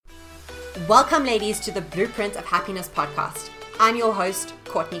Welcome, ladies, to the Blueprint of Happiness podcast. I'm your host,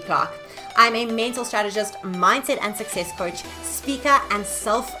 Courtney Clark. I'm a mental strategist, mindset and success coach, speaker, and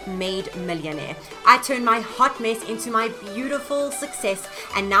self-made millionaire. I turned my hot mess into my beautiful success,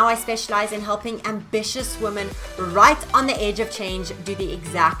 and now I specialize in helping ambitious women right on the edge of change do the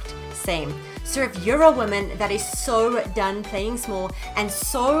exact same. So if you're a woman that is so done playing small and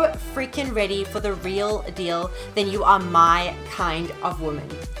so freaking ready for the real deal, then you are my kind of woman.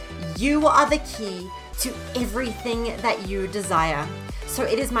 You are the key to everything that you desire. So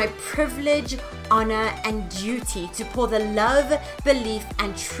it is my privilege, honor, and duty to pour the love, belief,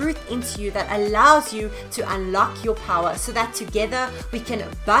 and truth into you that allows you to unlock your power so that together we can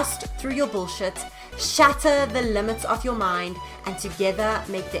bust through your bullshit, shatter the limits of your mind, and together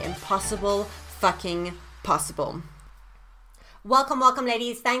make the impossible fucking possible. Welcome,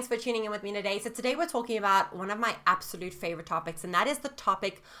 ladies. Thanks for tuning in with me today. So today we're talking about one of my absolute favorite topics, and that is the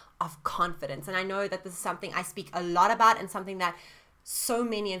topic of confidence. And I know that this is something I speak a lot about and something that so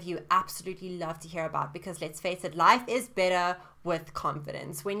many of you absolutely love to hear about, because let's face it, life is better with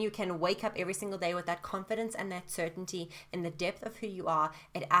confidence. When you can wake up every single day with that confidence and that certainty in the depth of who you are,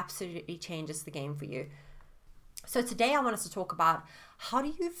 it absolutely changes the game for you. So today I want us to talk about how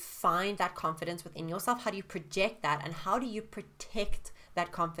do you find that confidence within yourself? How do you project that? And how do you protect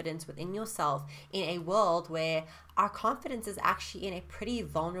that confidence within yourself in a world where our confidence is actually in a pretty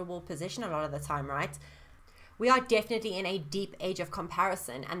vulnerable position a lot of the time, right? We are definitely in a deep age of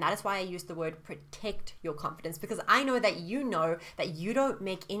comparison, and that is why I use the word protect your confidence, because I know that you don't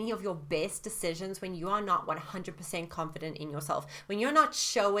make any of your best decisions when you are not 100% confident in yourself. When you're not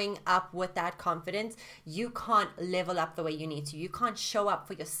showing up with that confidence, you can't level up the way you need to. You can't show up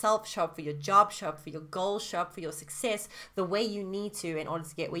for yourself, show up for your job, show up for your goals, show up for your success the way you need to in order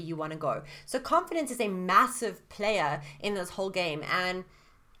to get where you want to go. So confidence is a massive player in this whole game, and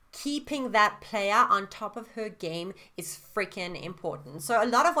keeping that player on top of her game is freaking important. So a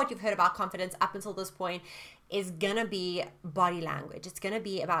lot of what you've heard about confidence up until this point is gonna be body language. It's gonna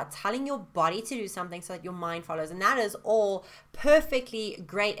be about telling your body to do something so that your mind follows. And that is all perfectly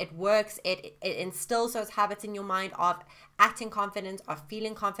great. It works. It instills those habits in your mind of acting confident, of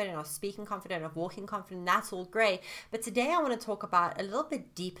feeling confident, of speaking confident, of walking confident. That's all great. But today I want to talk about a little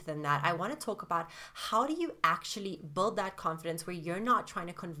bit deeper than that. I want to talk about how do you actually build that confidence where you're not trying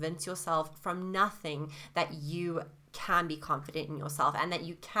to convince yourself from nothing that you can be confident in yourself and that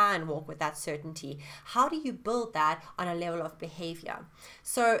you can walk with that certainty. How do you build that on a level of behavior?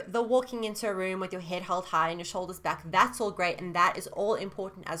 So the walking into a room with your head held high and your shoulders back, that's all great, and that is all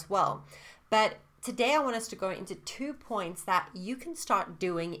important as well. But today I want us to go into 2 points that you can start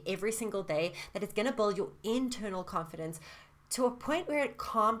doing every single day that is going to build your internal confidence to a point where it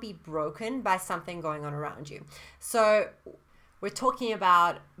can't be broken by something going on around you. So we're talking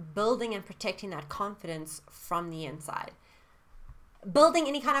about building and protecting that confidence from the inside. Building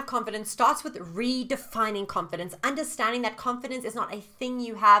any kind of confidence starts with redefining confidence, understanding that confidence is not a thing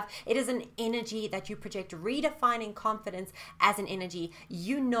you have, it is an energy that you project. Redefining confidence as an energy.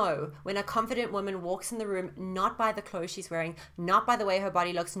 You know when a confident woman walks in the room, not by the clothes she's wearing, not by the way her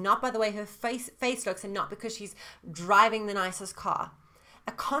body looks, not by the way her face looks, and not because she's driving the nicest car.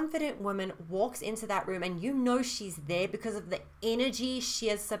 A confident woman walks into that room and you know she's there because of the energy she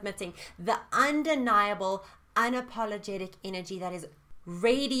is submitting, the undeniable, unapologetic energy that is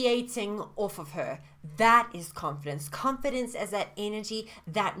radiating off of her. That is confidence. Confidence is that energy,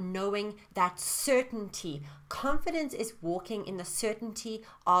 that knowing, that certainty. Confidence is walking in the certainty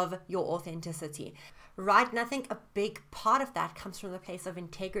of your authenticity. Right? And I think a big part of that comes from the place of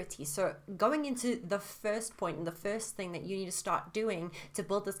integrity. So going into the first point and the first thing that you need to start doing to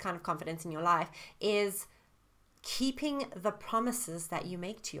build this kind of confidence in your life is keeping the promises that you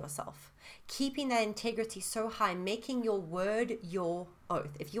make to yourself. Keeping that integrity so high, making your word your oath.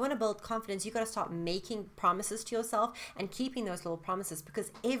 If you want to build confidence, you got to start making promises to yourself and keeping those little promises,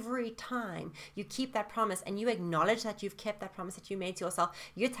 because every time you keep that promise and you acknowledge that you've kept that promise that you made to yourself,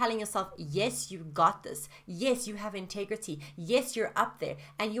 you're telling yourself, yes, you got this. Yes, you have integrity. Yes, you're up there.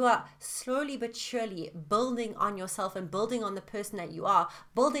 And you are slowly but surely building on yourself and building on the person that you are,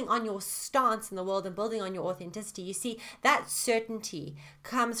 building on your stance in the world and building on your authenticity. You see, that certainty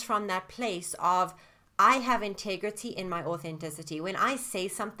comes from that place of, I have integrity in my authenticity. When I say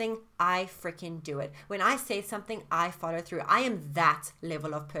something, I freaking do it. When I say something, I follow through. I am that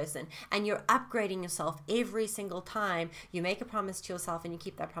level of person. And you're upgrading yourself every single time you make a promise to yourself and you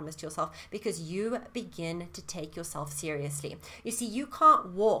keep that promise to yourself, because you begin to take yourself seriously. You see, you can't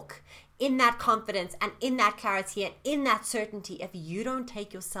walk in that confidence and in that clarity and in that certainty if you don't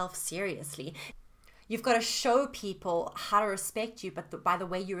take yourself seriously. You've got to show people how to respect you, but by the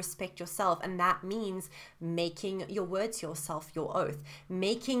way you respect yourself. And that means making your word to yourself your oath,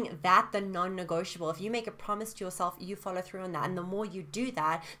 making that the non-negotiable. If you make a promise to yourself, you follow through on that. And the more you do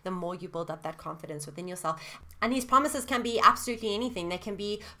that, the more you build up that confidence within yourself. And these promises can be absolutely anything. They can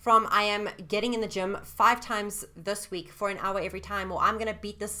be from, I am getting in the gym 5 times this week for an hour every time, or I'm going to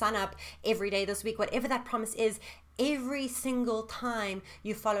beat the sun up every day this week. Whatever that promise is, every single time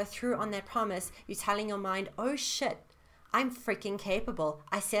you follow through on that promise, you're telling your mind, oh shit, I'm freaking capable.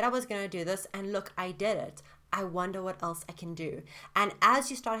 I said I was going to do this, and look, I did it. I wonder what else I can do. And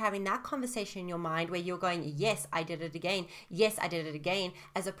as you start having that conversation in your mind where you're going, yes, I did it again. Yes, I did it again.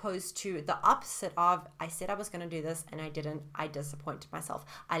 As opposed to the opposite of, I said I was going to do this and I didn't. I disappointed myself.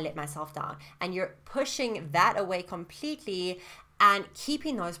 I let myself down. And you're pushing that away completely and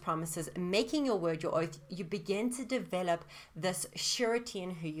keeping those promises, making your word your oath. You begin to develop this surety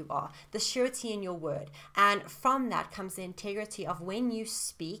in who you are, the surety in your word. And from that comes the integrity of when you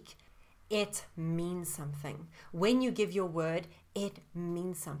speak, it means something. When you give your word, it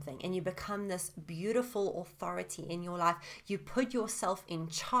means something. And you become this beautiful authority in your life. You put yourself in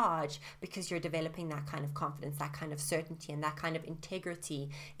charge because you're developing that kind of confidence, that kind of certainty, and that kind of integrity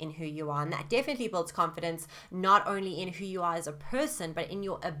in who you are. And that definitely builds confidence, not only in who you are as a person, but in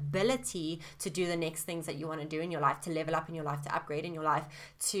your ability to do the next things that you want to do in your life, to level up in your life, to upgrade in your life,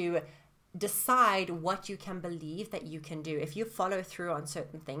 to decide what you can believe that you can do. If you follow through on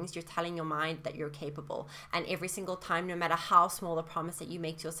certain things, you're telling your mind that you're capable. And every single time, no matter how small the promise that you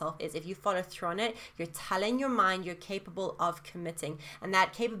make to yourself is, if you follow through on it, you're telling your mind you're capable of committing. And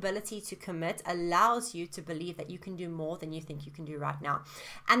that capability to commit allows you to believe that you can do more than you think you can do right now.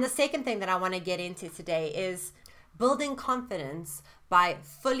 And the second thing that I want to get into today is building confidence by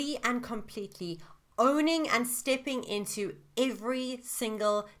fully and completely owning and stepping into every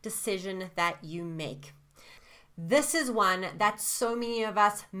single decision that you make. This is one that so many of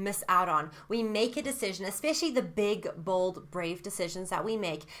us miss out on. We make a decision, especially the big, bold, brave decisions that we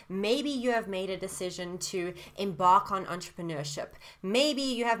make. Maybe you have made a decision to embark on entrepreneurship. Maybe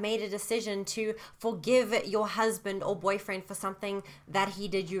you have made a decision to forgive your husband or boyfriend for something that he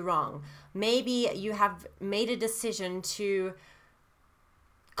did you wrong. Maybe you have made a decision to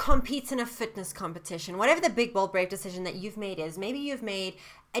compete in a fitness competition. Whatever the big, bold, brave decision that you've made is, maybe you've made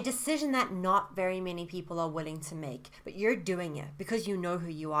a decision that not very many people are willing to make, but you're doing it because you know who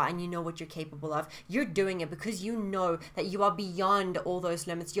you are and you know what you're capable of. You're doing it because you know that you are beyond all those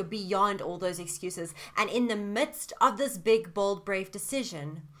limits. You're beyond all those excuses. And in the midst of this big, bold, brave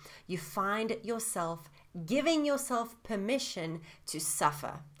decision, you find yourself giving yourself permission to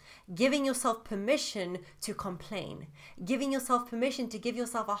suffer, giving yourself permission to complain, giving yourself permission to give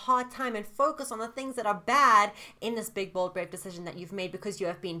yourself a hard time and focus on the things that are bad in this big, bold, brave decision that you've made, because you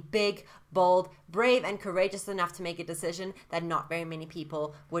have been big, bold, brave, and courageous enough to make a decision that not very many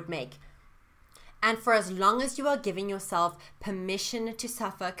people would make. And for as long as you are giving yourself permission to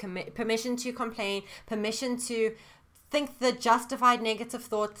suffer, permission to complain, permission to think the justified negative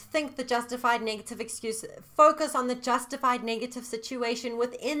thought, think the justified negative excuse, focus on the justified negative situation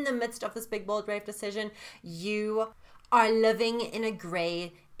within the midst of this big, bold, brave decision, you are living in a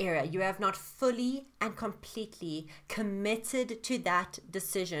gray area. You have not fully and completely committed to that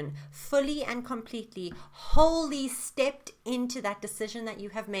decision, fully and completely, wholly stepped into that decision that you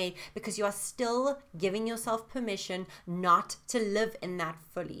have made, because you are still giving yourself permission not to live in that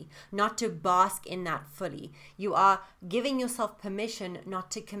fully, not to bask in that fully. You are giving yourself permission not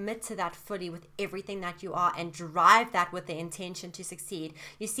to commit to that fully with everything that you are and drive that with the intention to succeed.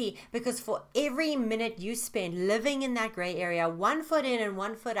 You see, because for every minute you spend living in that gray area, 1 foot in and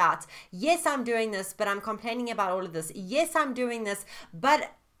 1 foot out, yes, I'm doing this, but I'm complaining about all of this. Yes, I'm doing this,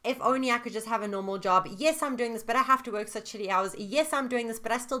 but if only I could just have a normal job. Yes, I'm doing this, but I have to work such shitty hours. Yes, I'm doing this,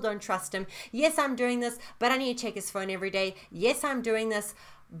 but I still don't trust him. Yes, I'm doing this, but I need to check his phone every day. Yes, I'm doing this,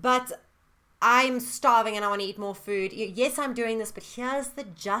 but I'm starving and I want to eat more food. Yes, I'm doing this, but here's the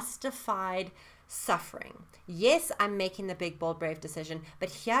justified suffering. Yes, I'm making the big, bold, brave decision, but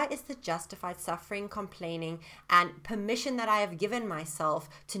here is the justified suffering, complaining, and permission that I have given myself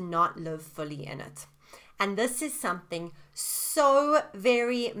to not live fully in it. And this is something so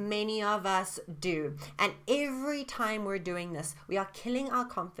very many of us do. And every time we're doing this, we are killing our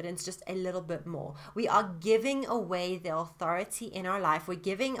confidence just a little bit more. We are giving away the authority in our life. We're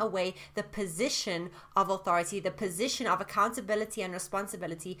giving away the position of authority, the position of accountability and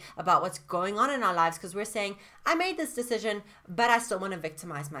responsibility about what's going on in our lives, because we're saying, I made this decision, but I still want to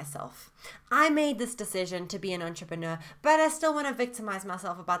victimize myself. I made this decision to be an entrepreneur, but I still want to victimize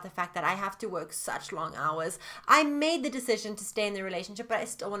myself about the fact that I have to work such long hours. I made the decision to stay in the relationship, but I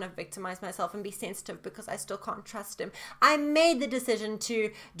still want to victimize myself and be sensitive because I still can't trust him. I made the decision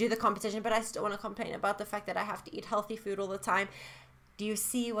to do the competition, but I still want to complain about the fact that I have to eat healthy food all the time. Do you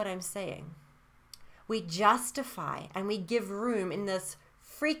see what I'm saying? We justify and we give room in this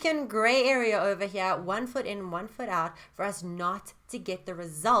freaking gray area over here, 1 foot in, 1 foot out, for us not to get the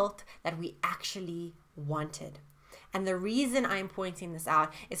result that we actually wanted. And the reason I'm pointing this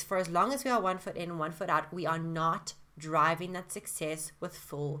out is for as long as we are 1 foot in, 1 foot out, we are not driving that success with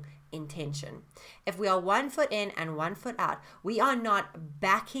full intention. If we are 1 foot in and 1 foot out, we are not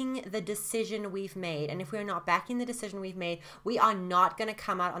backing the decision we've made. And if we're not backing the decision we've made, we are not going to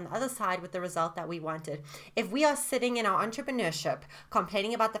come out on the other side with the result that we wanted. If we are sitting in our entrepreneurship,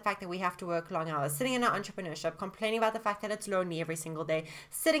 complaining about the fact that we have to work long hours, sitting in our entrepreneurship, complaining about the fact that it's lonely every single day,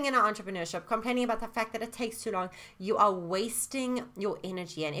 sitting in our entrepreneurship, complaining about the fact that it takes too long, you are wasting your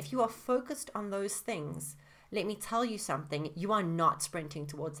energy. And if you are focused on those things, let me tell you something, you are not sprinting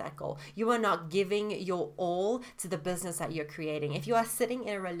towards that goal. You are not giving your all to the business that you're creating. If you are sitting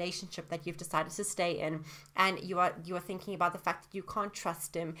in a relationship that you've decided to stay in and you are thinking about the fact that you can't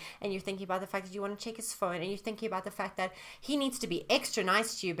trust him, and you're thinking about the fact that you want to check his phone, and you're thinking about the fact that he needs to be extra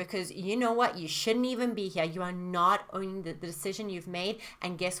nice to you because you know what, you shouldn't even be here. You are not owning the decision you've made,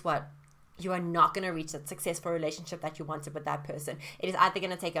 and guess what? You are not going to reach that successful relationship that you wanted with that person. It is either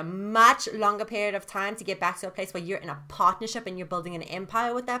going to take a much longer period of time to get back to a place where you're in a partnership and you're building an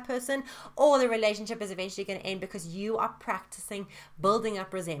empire with that person, or the relationship is eventually going to end because you are practicing building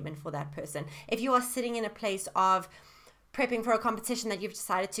up resentment for that person. If you are sitting in a place of prepping for a competition that you've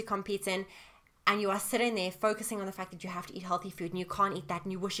decided to compete in, and you are sitting there focusing on the fact that you have to eat healthy food and you can't eat that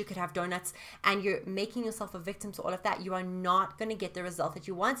and you wish you could have donuts, and you're making yourself a victim to all of that, you are not going to get the result that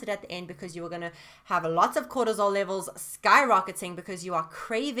you wanted at the end, because you are going to have lots of cortisol levels skyrocketing because you are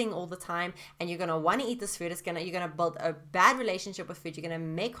craving all the time, and you're going to want to eat this food. You're going to build a bad relationship with food. You're going to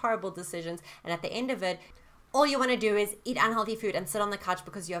make horrible decisions, and at the end of it, all you want to do is eat unhealthy food and sit on the couch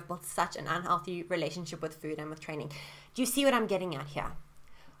because you have built such an unhealthy relationship with food and with training. Do you see what I'm getting at here?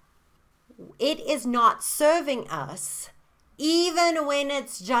 It is not serving us even when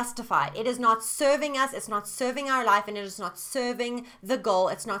it's justified. It is not serving us, it's not serving our life, and it is not serving the goal.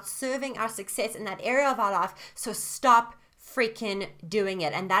 It's not serving our success in that area of our life. So stop freaking doing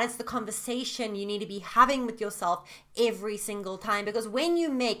it. And that is the conversation you need to be having with yourself every single time, because when you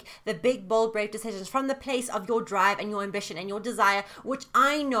make the big, bold, brave decisions from the place of your drive and your ambition and your desire, which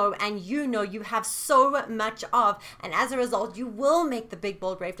I know and you know you have so much of, and as a result you will make the big,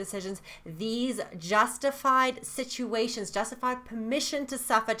 bold, brave decisions, these justified situations, justified permission to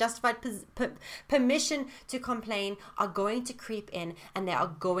suffer, justified permission to complain are going to creep in, and they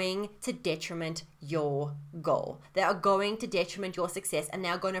are going to detriment your goal. They are going to detriment your success, and they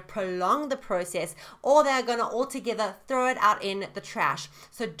are going to prolong the process, or they are going to altogether throw it out in the trash.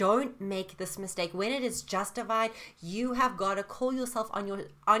 So don't make this mistake. When it is justified, you have got to call yourself on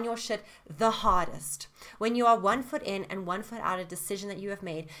your shit the hardest. When you are 1 foot in and 1 foot out a decision that you have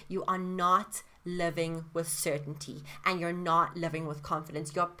made, you are not living with certainty, and you're not living with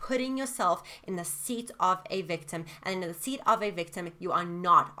confidence. You're putting yourself in the seat of a victim, and in the seat of a victim, you are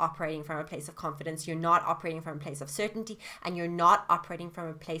not operating from a place of confidence. You're not operating from a place of certainty, and you're not operating from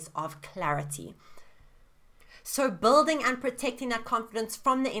a place of clarity. So building and protecting that confidence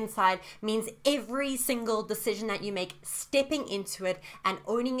from the inside means every single decision that you make, stepping into it and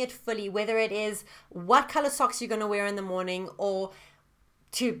owning it fully, whether it is what color socks you're going to wear in the morning, or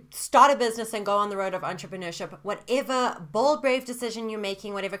to start a business and go on the road of entrepreneurship. Whatever bold, brave decision you're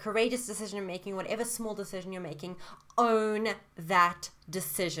making, whatever courageous decision you're making, whatever small decision you're making, own that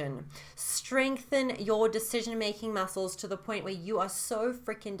decision. Strengthen your decision-making muscles to the point where you are so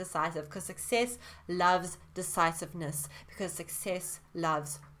freaking decisive, because success loves decisiveness, because success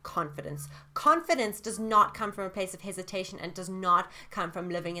loves confidence. Confidence does not come from a place of hesitation, and does not come from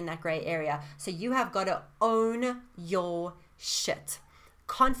living in that gray area. So you have got to own your shit.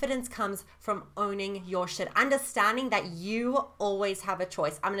 Confidence comes from owning your shit, understanding that you always have a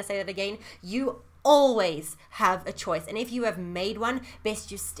choice. I'm going to say that again. You always have a choice. And if you have made one,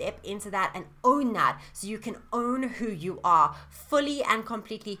 best you step into that and own that, so you can own who you are fully and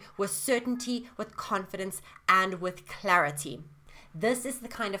completely, with certainty, with confidence, and with clarity. This is the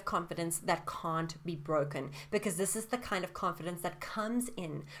kind of confidence that can't be broken, because this is the kind of confidence that comes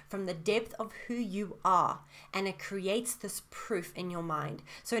in from the depth of who you are, and it creates this proof in your mind.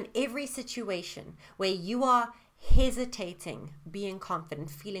 So in every situation where you are hesitating, being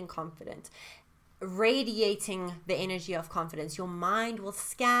confident, feeling confident, radiating the energy of confidence, your mind will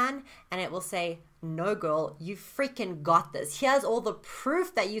scan and it will say, no girl, you freaking got this. Here's all the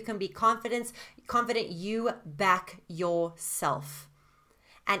proof that you can be confident. You back yourself.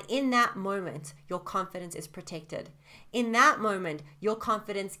 And in that moment, your confidence is protected. In that moment, your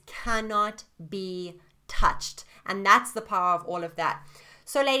confidence cannot be touched. And that's the power of all of that.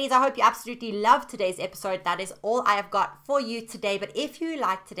 So ladies, I hope you absolutely loved today's episode. That is all I have got for you today. But if you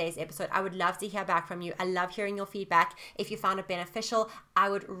liked today's episode, I would love to hear back from you. I love hearing your feedback. If you found it beneficial, I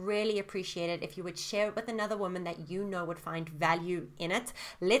would really appreciate it if you would share it with another woman that you know would find value in it.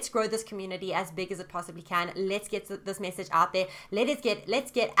 Let's grow this community as big as it possibly can. Let's get this message out there. Let's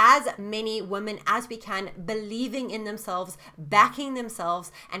get as many women as we can believing in themselves, backing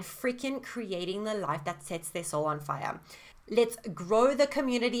themselves, and freaking creating the life that sets their soul on fire. Let's grow the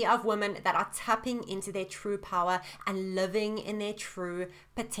community of women that are tapping into their true power and living in their true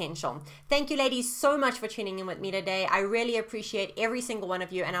potential. Thank you, ladies, so much for tuning in with me today. I really appreciate every single one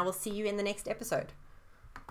of you, and I will see you in the next episode.